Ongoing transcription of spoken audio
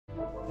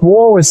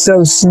ball is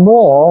so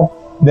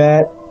small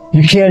that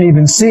you can't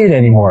even see it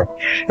anymore.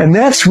 And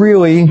that's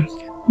really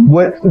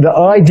what the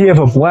idea of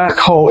a black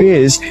hole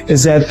is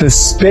that the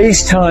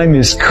space-time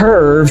is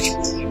curved,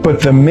 but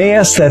the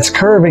mass that's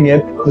curving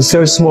it is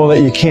so small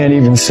that you can't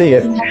even see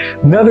it.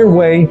 Another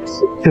way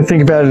to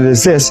think about it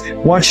is this.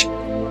 Watch,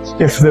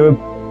 if the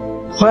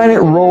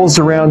planet rolls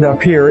around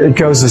up here, it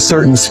goes a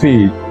certain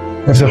speed.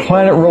 If the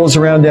planet rolls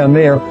around down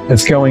there,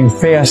 it's going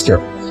faster.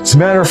 As a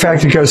matter of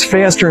fact, it goes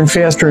faster and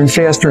faster and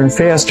faster and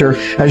faster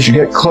as you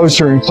get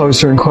closer and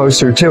closer and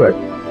closer to it.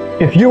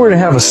 If you were to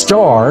have a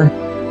star,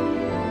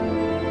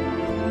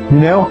 you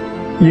know,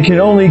 you can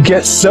only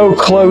get so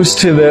close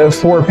to the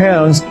 4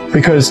 pounds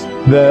because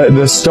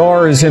the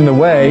star is in the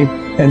way,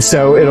 and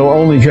so it'll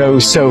only go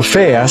so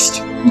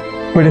fast.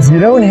 But if you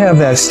don't have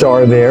that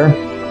star there,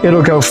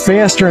 it'll go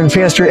faster and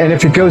faster, and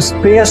if it goes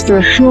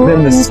faster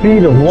than the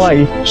speed of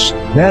light,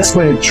 that's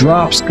when it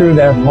drops through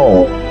that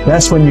hole.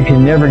 That's when you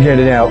can never get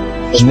it out,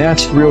 and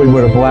that's really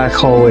what a black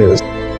hole is.